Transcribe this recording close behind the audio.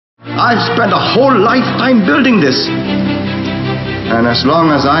I've spent a whole lifetime building this. And as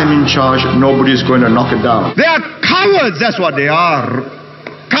long as I'm in charge, nobody's going to knock it down. They are cowards, that's what they are.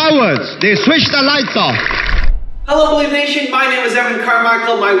 Cowards. They switch the lights off. Hello, Believe Nation. My name is Evan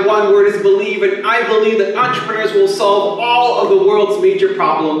Carmichael. My one word is believe, and I believe that entrepreneurs will solve all of the world's major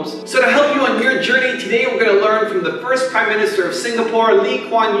problems. So to help you on your journey, today we're going to learn from the first Prime Minister of Singapore,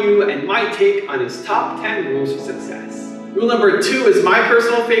 Kuan, and my take on his top 10 rules for success. Rule number 2 is my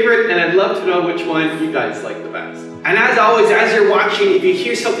personal favorite, and I'd love to know which one you guys like the best. And as always, as you're watching, if you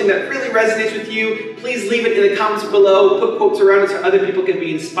hear something that really resonates with you, please leave it in the comments below. Put quotes around it so other people can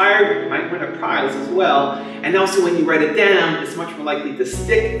be inspired. You might win a prize as well. And also when you write it down, it's much more likely to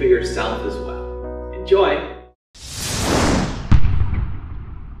stick for yourself as well. Enjoy.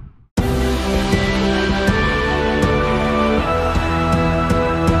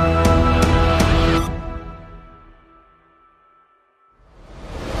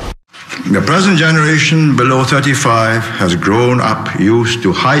 The present generation below 35 has grown up used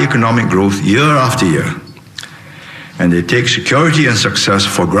to high economic growth year after year, and they take security and success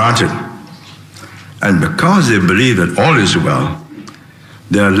for granted. And because they believe that all is well,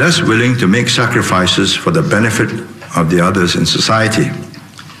 they are less willing to make sacrifices for the benefit of the others in society.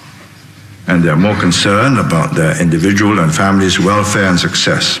 And they are more concerned about their individual and family's welfare and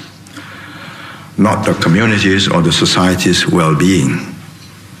success, not the community's or the society's well-being.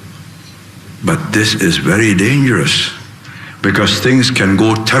 But this is very dangerous because things can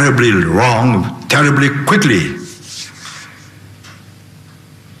go terribly wrong terribly quickly.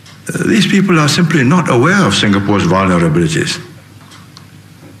 These people are simply not aware of Singapore's vulnerabilities.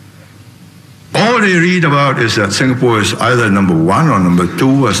 All they read about is that Singapore is either number 1 or number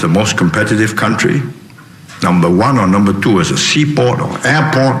 2 as the most competitive country, number 1 or number 2 as a seaport or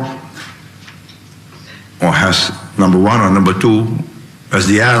airport, or has number 1 or number 2 as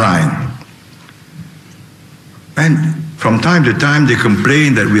the airline. And from time to time, they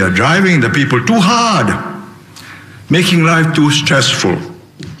complain that we are driving the people too hard, making life too stressful.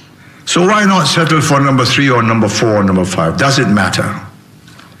 So why not settle for number 3 or number 4 or number 5? Does it matter?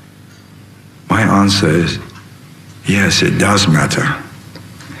 My answer is, yes, it does matter.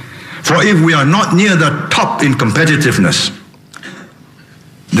 For if we are not near the top in competitiveness,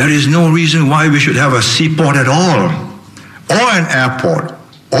 there is no reason why we should have a seaport at all, or an airport,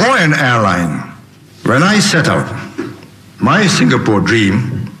 or an airline. When I set out, my Singapore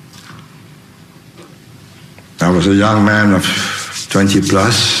dream, I was a young man of 20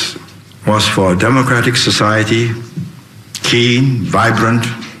 plus, was for a democratic society, keen, vibrant,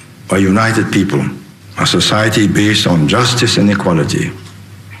 a united people, a society based on justice and equality,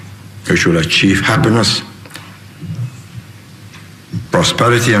 which will achieve happiness,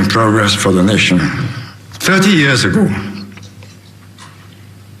 prosperity and progress for the nation. 30 years ago,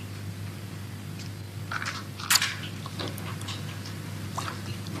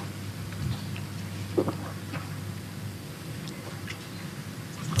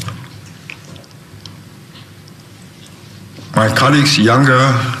 my colleagues,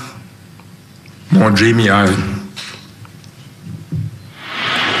 younger, more dreamy-eyed,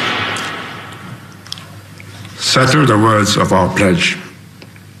 settled the words of our pledge.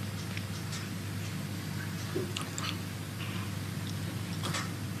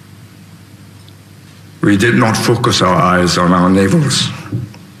 We did not focus our eyes on our navels,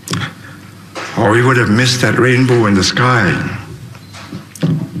 or we would have missed that rainbow in the sky.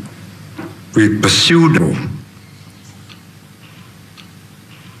 We pursued it.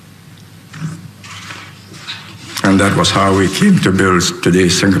 And that was how we came to build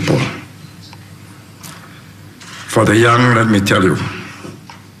today's Singapore. For the young, let me tell you,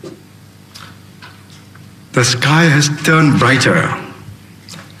 the sky has turned brighter.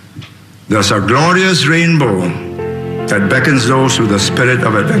 There's a glorious rainbow that beckons those with the spirit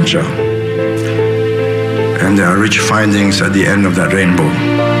of adventure. And there are rich findings at the end of that rainbow.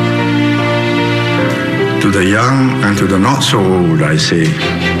 To the young and to the not so old, I say,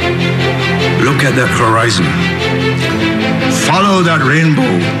 look at that horizon. Follow that rainbow.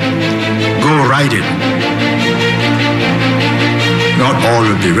 Go ride it. Not all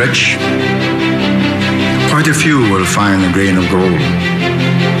will be rich. Quite a few will find a grain of gold.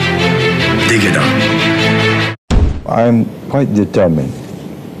 Dig it up. I'm quite determined.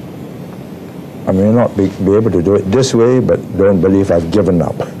 I may not be able to do it this way, but don't believe I've given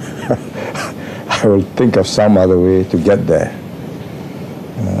up. I will think of some other way to get there.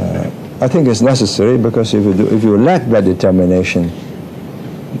 I think it's necessary because if you lack that determination,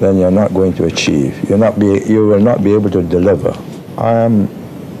 then you're not going to achieve. You will not be able to deliver. I am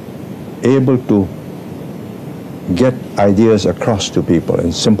able to get ideas across to people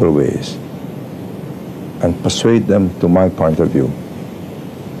in simple ways and persuade them to my point of view.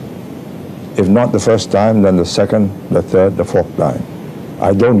 If not the first time, then the second, the third, the fourth time.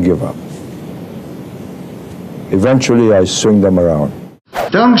 I don't give up. Eventually, I swing them around.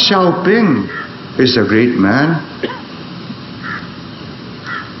 Deng Xiaoping is a great man.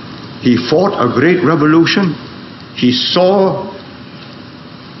 He fought a great revolution. He saw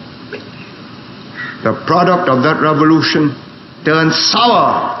the product of that revolution turn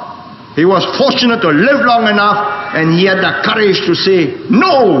sour. He was fortunate to live long enough, and he had the courage to say,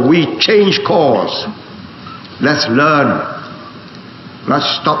 no, we change course. Let's learn. Let's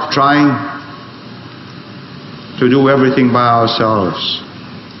stop trying to do everything by ourselves.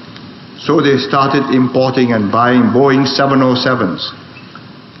 So they started importing and buying Boeing 707s.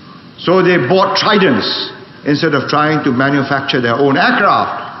 So they bought Tridents instead of trying to manufacture their own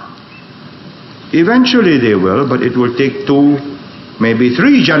aircraft. Eventually they will, but it will take 2, maybe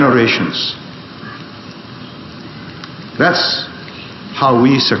 3 generations. That's how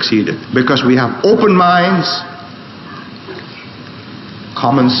we succeeded, because we have open minds,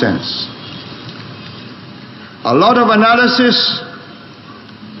 common sense, a lot of analysis,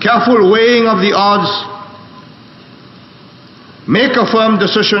 careful weighing of the odds, make a firm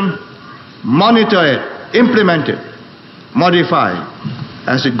decision, monitor it, implement it, modify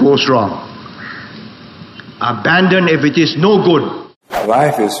as it goes wrong. Abandon if it is no good.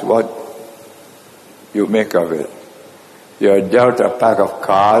 Life is what you make of it. You're dealt a pack of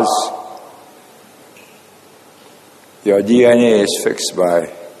cards. Your DNA is fixed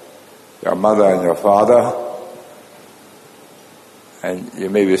by your mother and your father. And you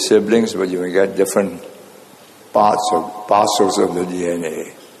may be siblings, but you may get different parts or parcels of the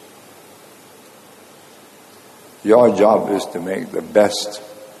DNA. Your job is to make the best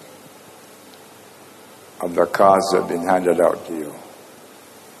of the cards that have been handed out to you.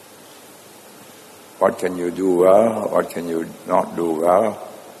 What can you do well? What can you not do well?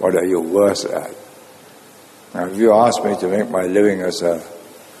 What are you worse at? Now, if you ask me to make my living as an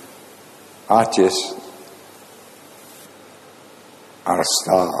artist, I'll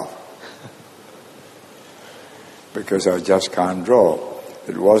starve. Because I just can't draw.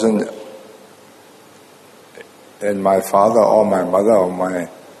 It wasn't in my father or my mother or my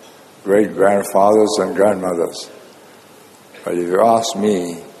great-grandfathers and grandmothers. But if you ask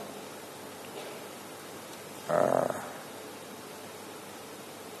me,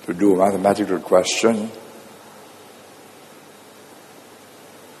 to do a mathematical question,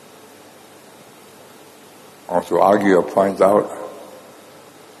 or to argue a point out,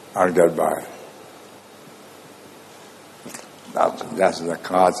 I'll get by. That's the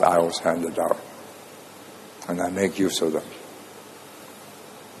cards I was handed out, and I make use of them.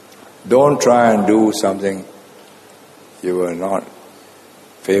 Don't try and do something you were not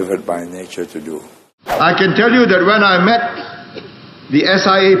favored by nature to do. I can tell you that when I met the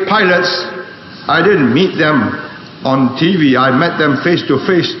SIA pilots, I didn't meet them on TV, I met them face to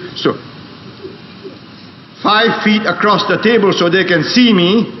face. So 5 feet across the table so they can see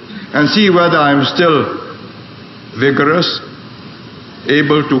me and see whether I'm still vigorous,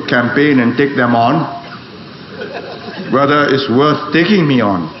 able to campaign and take them on, whether it's worth taking me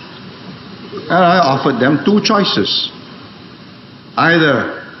on. And I offered them 2 choices.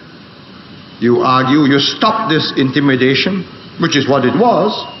 Either you argue, you stop this intimidation, which is what it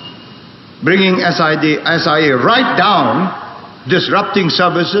was, bringing SIA right down, disrupting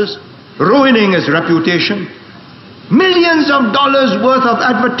services, ruining its reputation, millions of dollars worth of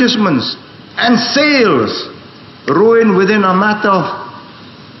advertisements and sales ruined within a matter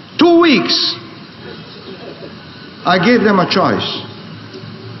of 2 weeks. I gave them a choice.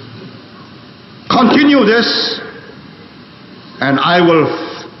 Continue this, and I will,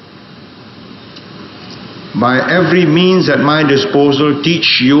 by every means at my disposal,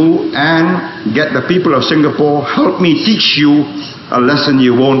 teach you and get the people of Singapore, help me teach you a lesson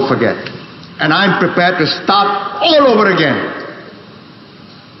you won't forget. And I'm prepared to start all over again.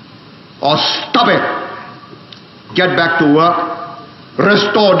 Or stop it. Get back to work.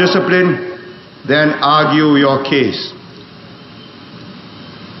 Restore discipline. Then argue your case.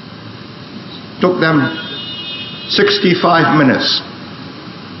 Took them 65 minutes.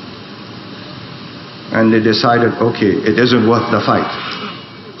 And they decided, okay, it isn't worth the fight.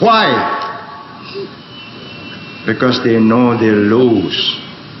 Why? Because they know they'll lose.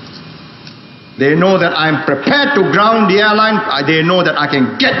 They know that I'm prepared to ground the airline. They know that I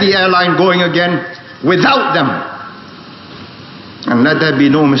can get the airline going again without them. And let there be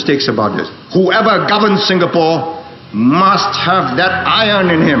no mistakes about this. Whoever governs Singapore must have that iron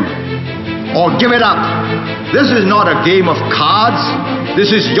in him. or give it up. This is not a game of cards.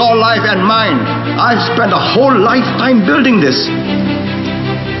 This is your life and mine. I've spent a whole lifetime building this.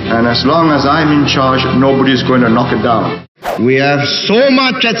 And as long as I'm in charge, nobody's going to knock it down. We have so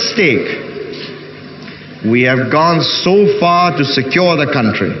much at stake. We have gone so far to secure the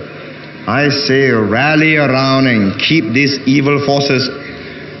country. I say rally around and keep these evil forces.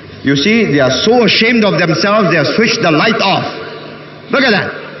 You see, they are so ashamed of themselves, they have switched the light off. Look at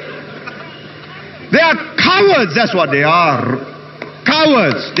that. They are cowards, that's what they are.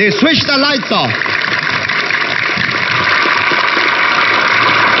 Cowards. They switched the lights off.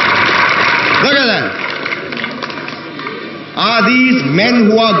 Look at that. Are these men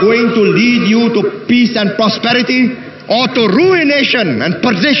who are going to lead you to peace and prosperity or to ruination and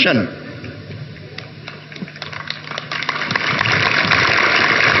perdition?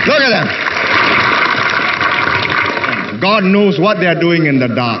 Look at them. God knows what they are doing in the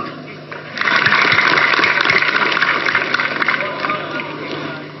dark.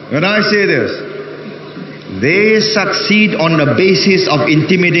 When I say this, they succeed on the basis of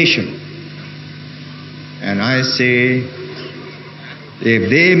intimidation. And I say, if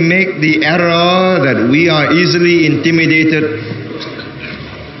they make the error that we are easily intimidated,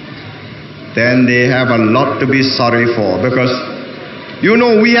 then they have a lot to be sorry for. Because, you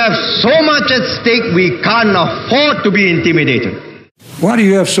know, we have so much at stake, we can't afford to be intimidated. Why do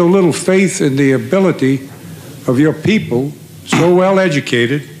you have so little faith in the ability of your people, so well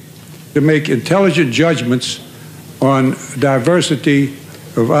educated, to make intelligent judgments on diversity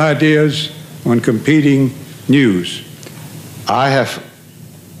of ideas, on competing news? I have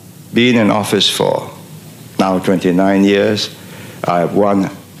been in office for now 29 years. I have won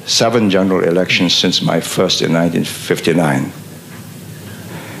 7 general elections since my first in 1959.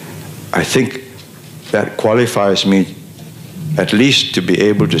 I think that qualifies me at least to be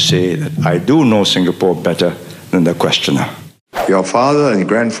able to say that I do know Singapore better than the questioner. Your father and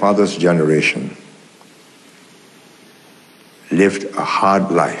grandfather's generation lived a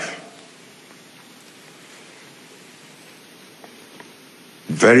hard life.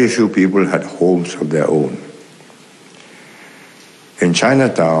 Very few people had homes of their own. In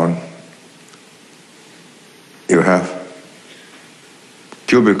Chinatown, you have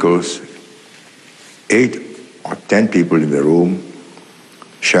cubicles, 8 or 10 people in the room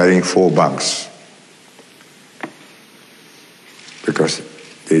sharing 4 bunks because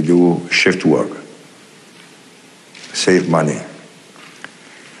they do shift work, save money.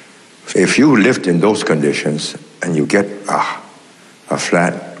 If you lived in those conditions and you get a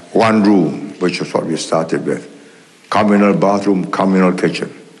flat, 1 room, which is what we started with, communal bathroom, communal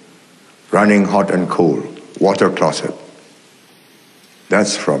kitchen, running hot and cold, water closet.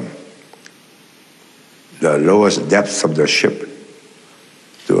 That's from the lowest depths of the ship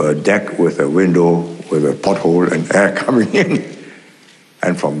to a deck with a window with a pothole and air coming in.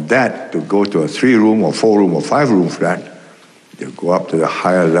 And from that to go to a 3-room or 4-room or 5-room flat, you go up to the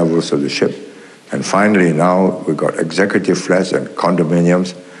higher levels of the ship. And finally now we've got executive flats and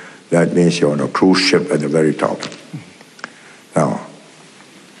condominiums. That means you're on a cruise ship at the very top. Now,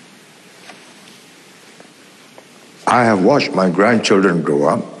 I have watched my grandchildren grow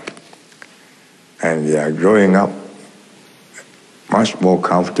up, and they are growing up much more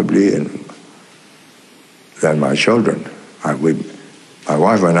comfortably than my children. My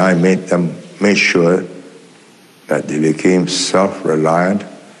wife and I made sure that they became self-reliant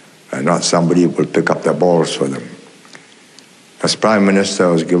and not somebody who would pick up the balls for them. As Prime Minister,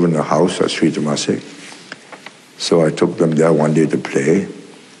 I was given a house at Sri Temasek, so I took them there one day to play.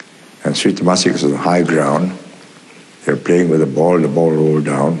 And Sri Temasek is on high ground. They're playing with the ball rolled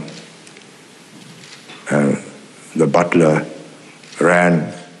down. And the butler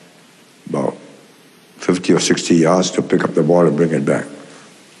ran about 50 or 60 yards to pick up the ball and bring it back.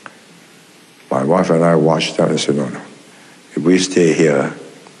 My wife and I watched that and said, no. If we stay here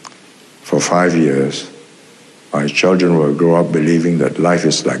for 5 years, my children will grow up believing that life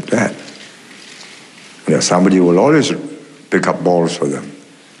is like that. And that somebody will always pick up balls for them.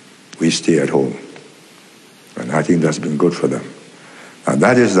 We stay at home. And I think that's been good for them. And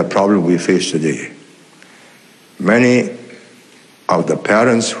that is the problem we face today. Many of the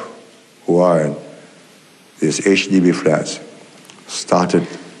parents who are in these HDB flats started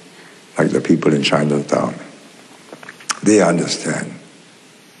like the people in Chinatown. They understand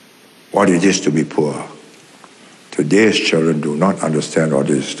what it is to be poor. Today's children do not understand what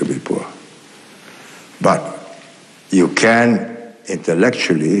it is to be poor. But you can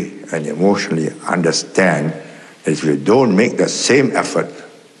intellectually and emotionally understand that if you don't make the same effort,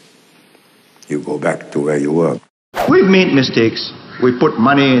 you go back to where you were. We've made mistakes. We put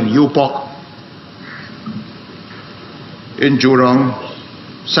money in UPOC in Jurong,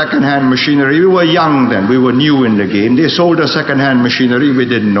 second-hand machinery. We were young then, we were new in the game. They sold us second-hand machinery, we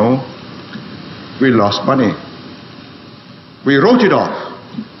didn't know. We lost money. We wrote it off.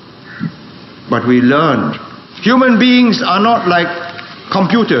 But we learned. Human beings are not like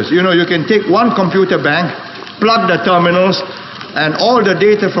computers. You know, you can take one computer bank, plug the terminals, and all the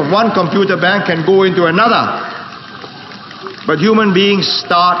data from one computer bank can go into another. But human beings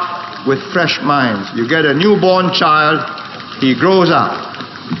start with fresh minds. You get a newborn child, he grows up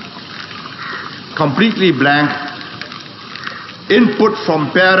completely blank. Input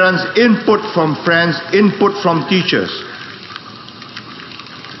from parents, input from friends, input from teachers.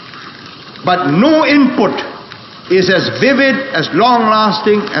 But no input is as vivid, as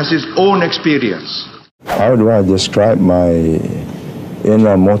long-lasting as his own experience. How do I describe my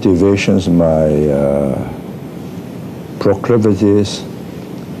inner motivations, my proclivities?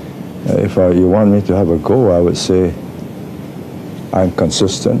 If you want me to have a go, I would say I'm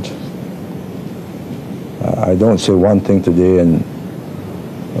consistent. I don't say one thing today and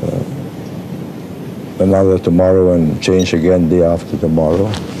another tomorrow and change again day after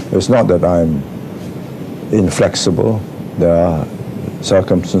tomorrow. It's not that I'm inflexible. There are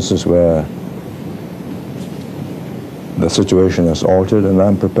circumstances where the situation has altered and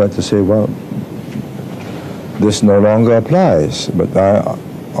I'm prepared to say, well, this no longer applies. But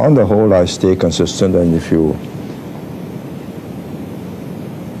on the whole, I stay consistent. And if you...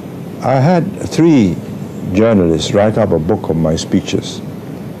 I had 3 journalists write up a book of my speeches.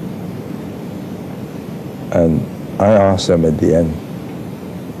 And I asked them at the end,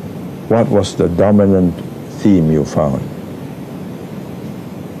 what was the dominant theme you found?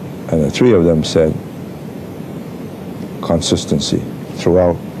 And the 3 of them said, consistency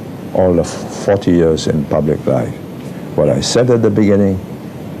throughout all the 40 years in public life. What I said at the beginning,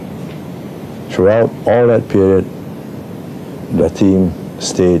 throughout all that period, the theme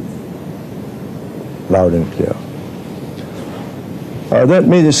stayed loud and clear. That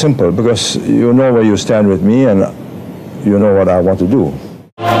made it simple because you know where you stand with me and you know what I want to do.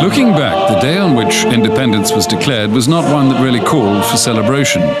 Looking back, the day on which independence was declared was not one that really called for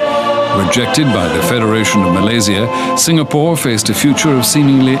celebration. Rejected by the Federation of Malaysia, Singapore faced a future of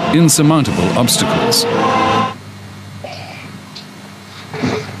seemingly insurmountable obstacles.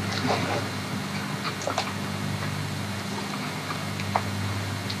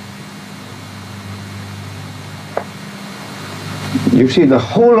 You see, the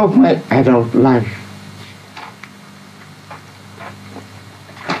whole of my adult life,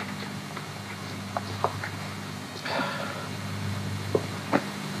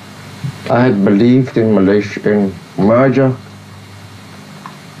 I had believed in Malaysia, in merger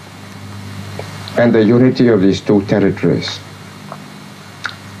and the unity of these 2 territories.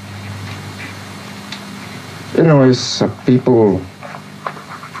 You know, as people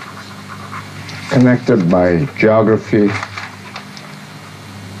connected by geography,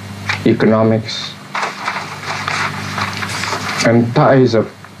 economics, and ties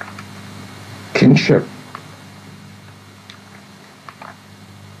of kinship.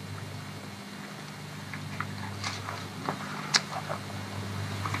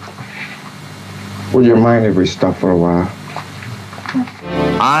 Would you mind if we stop for a while?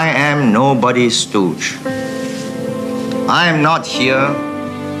 I am nobody's stooge. I am not here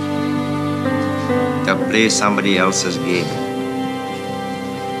to play somebody else's game.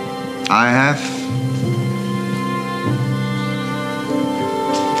 I have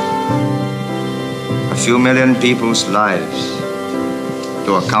a few million people's lives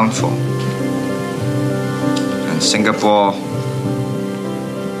to account for. And Singapore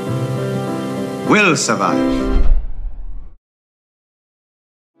will survive.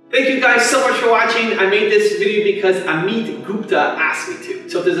 Thank you guys so much for watching. I made this video because Amit Gupta asked me to.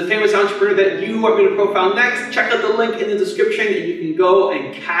 So if there's a famous entrepreneur that you want me to profile next, check out the link in the description and you can go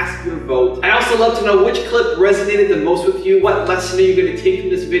and cast your vote. I'd also love to know which clip resonated the most with you. What lesson are you going to take from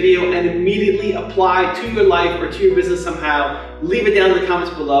this video and immediately apply to your life or to your business somehow? Leave it down in the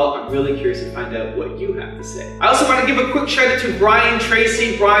comments below. I'm really curious to find out what you have to say. I also want to give a quick shout out to Brian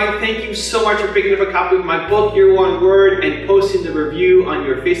Tracy. Brian, thank you so much for picking up a copy of my book, Your One Word, and posting the review on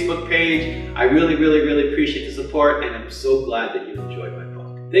your Facebook page. I really appreciate the support, and I'm so glad that you enjoyed my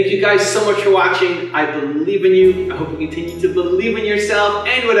book. Thank you guys so much for watching. I believe in you. I hope you continue to believe in yourself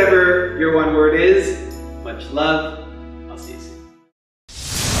and whatever your one word is. Much love. I'll see you soon.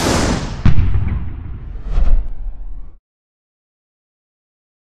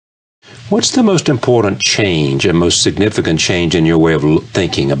 What's the most important change and most significant change in your way of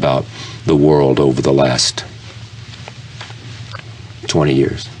thinking about the world over the last 20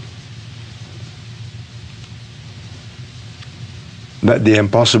 years? that the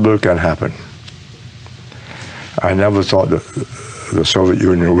impossible can happen. I never thought that the Soviet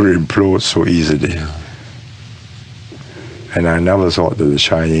Union would implode so easily. Yeah. And I never thought that the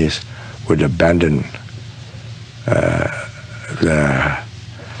Chinese would abandon the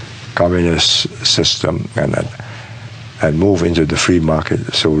communist system and move into the free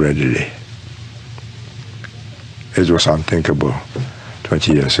market so readily. It was unthinkable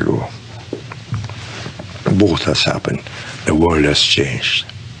 20 years ago. Both has happened. The world has changed.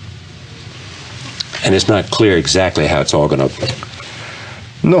 And it's not clear exactly how it's all going to...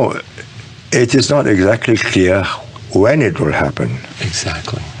 No, it is not exactly clear when it will happen.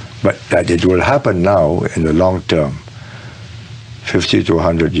 Exactly. But that it will happen now in the long term, 50 to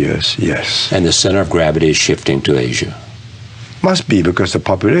 100 years, yes. And the center of gravity is shifting to Asia. Must be, because the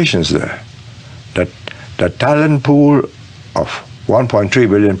population's there. The talent pool of 1.3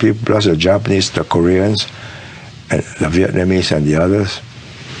 billion people, plus the Japanese, the Koreans, and the Vietnamese and the others,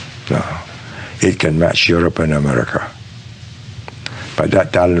 no, it can match Europe and America. But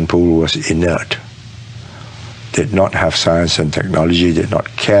that talent pool was inert, did not have science and technology, did not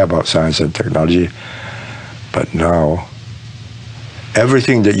care about science and technology. But now,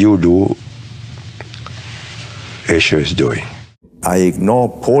 everything that you do, Asia is doing. I ignore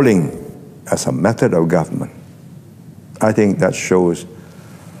polling as a method of government. I think that shows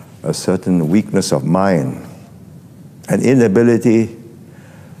a certain weakness of mind, an inability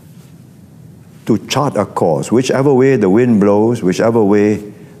to chart a course. Whichever way the wind blows, whichever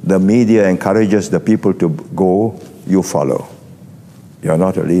way the media encourages the people to go, you follow. You're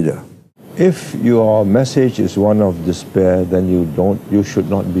not a leader. If your message is one of despair, then you should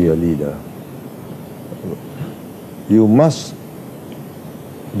not be a leader. You must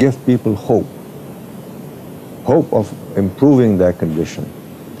give people hope of improving their condition.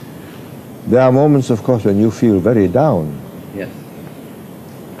 There are moments, of course, when you feel very down. Yes.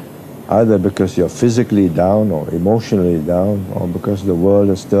 Either because you're physically down or emotionally down, or because the world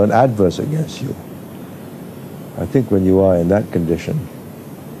has turned adverse against you. I think when you are in that condition,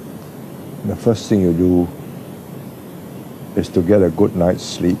 the first thing you do is to get a good night's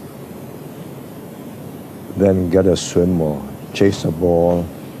sleep, then get a swim or chase a ball,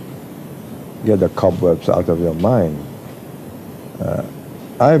 get the cobwebs out of your mind.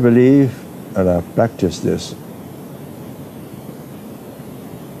 I believe, and I've practiced this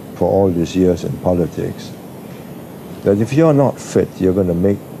for all these years in politics, that if you're not fit, you're going to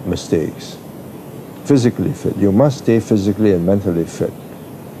make mistakes. Physically fit. You must stay physically and mentally fit.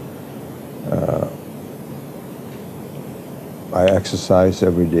 I exercise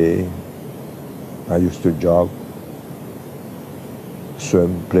every day. I used to jog,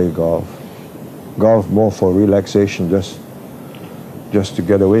 swim, play golf. Golf more for relaxation, just to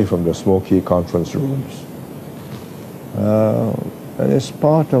get away from the smoky conference rooms. And it's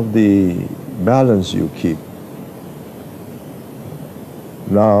part of the balance you keep.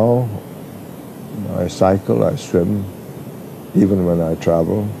 Now, I cycle, I swim, even when I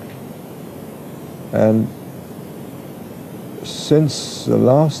travel. And since the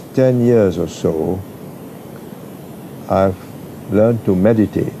last 10 years or so, I've learned to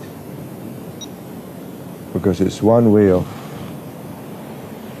meditate, because it's one way of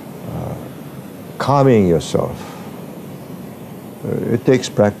calming yourself. It takes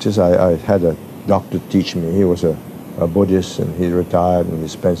practice. I had a doctor teach me. He was a Buddhist, and he retired, and he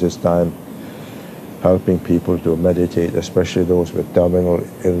spends his time helping people to meditate, especially those with terminal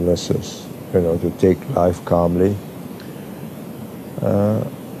illnesses, to take life calmly.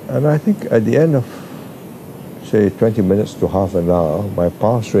 And I think at the end of, say, 20 minutes to half an hour, my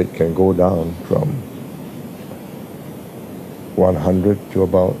pulse rate can go down from 100 to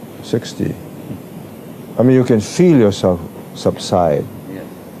about 60. I mean, you can feel yourself subside. Yes.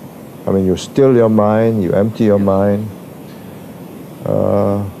 I mean, you still your mind, you empty your mind.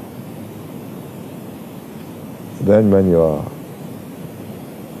 Then when you are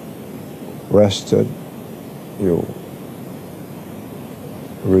rested, you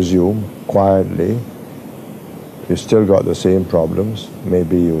resume quietly. You still got the same problems.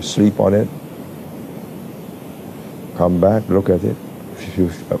 Maybe you sleep on it, come back, look at it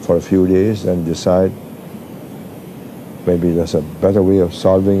for a few days, and decide maybe there's a better way of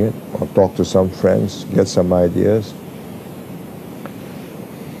solving it, or talk to some friends, get some ideas.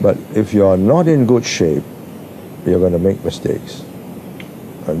 But if you're not in good shape, you're going to make mistakes,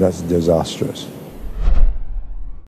 and that's disastrous.